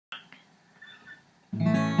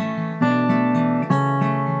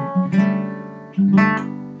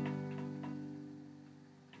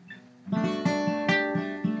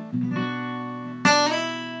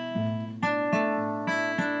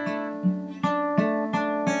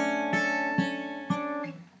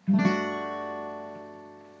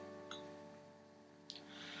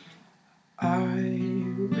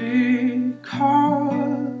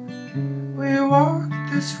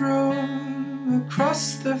this room,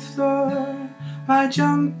 across the floor, my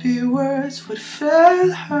jumpy words would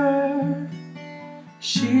fail her.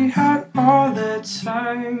 She had all the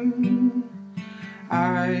time.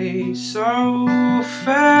 I so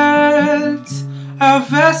felt a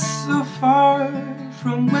vessel far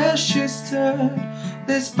from where she stood.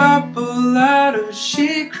 This bubble ladder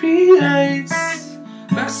she creates,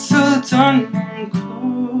 vessel done and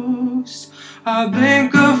closed. A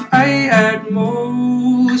blink of eye at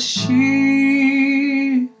most.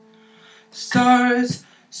 She starts,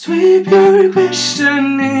 sweep your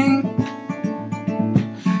questioning,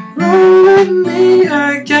 roll with me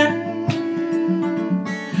again,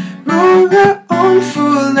 roll her on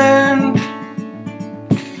full end,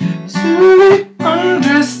 to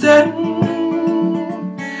understand.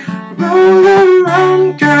 Roll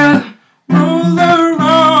around, girl, roll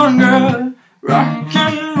around, girl, rock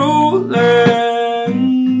and rollin'.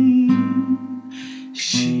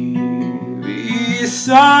 She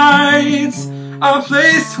resides a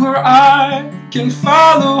place where I can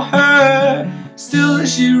follow her. Still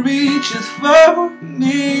she reaches for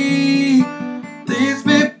me, leads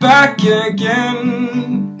me back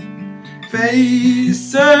again.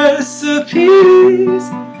 Faces appease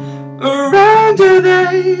around her,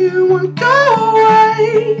 they won't go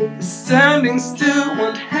away. Standing still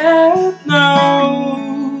won't help now.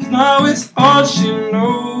 Now it's all she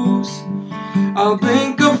knows. I'll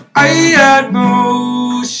blink of eye at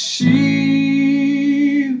most. She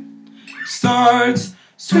starts,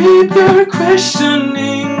 sweep your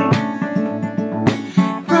questioning,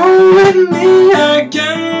 roll with me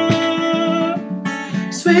again,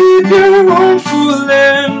 sweep your own full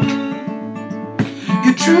end.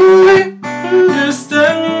 You truly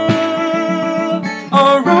understand.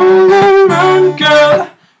 Oh, roll around, girl,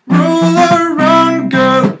 roll around,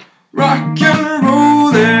 girl, rock and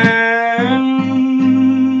rollin'.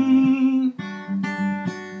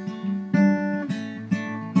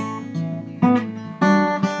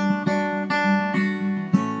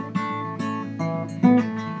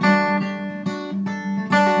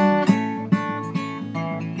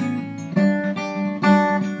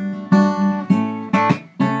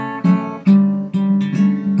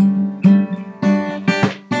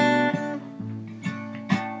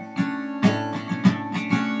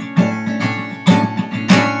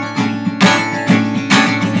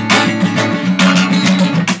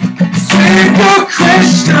 Your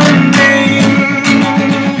questioning,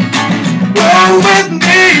 roll with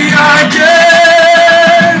me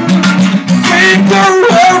again, sweep the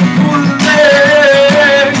road full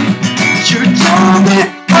leg. You totally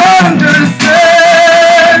understand.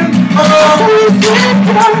 Oh, sweep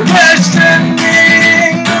your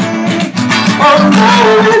questioning, oh,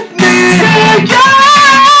 roll with me again,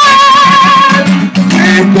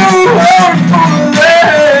 sweep the road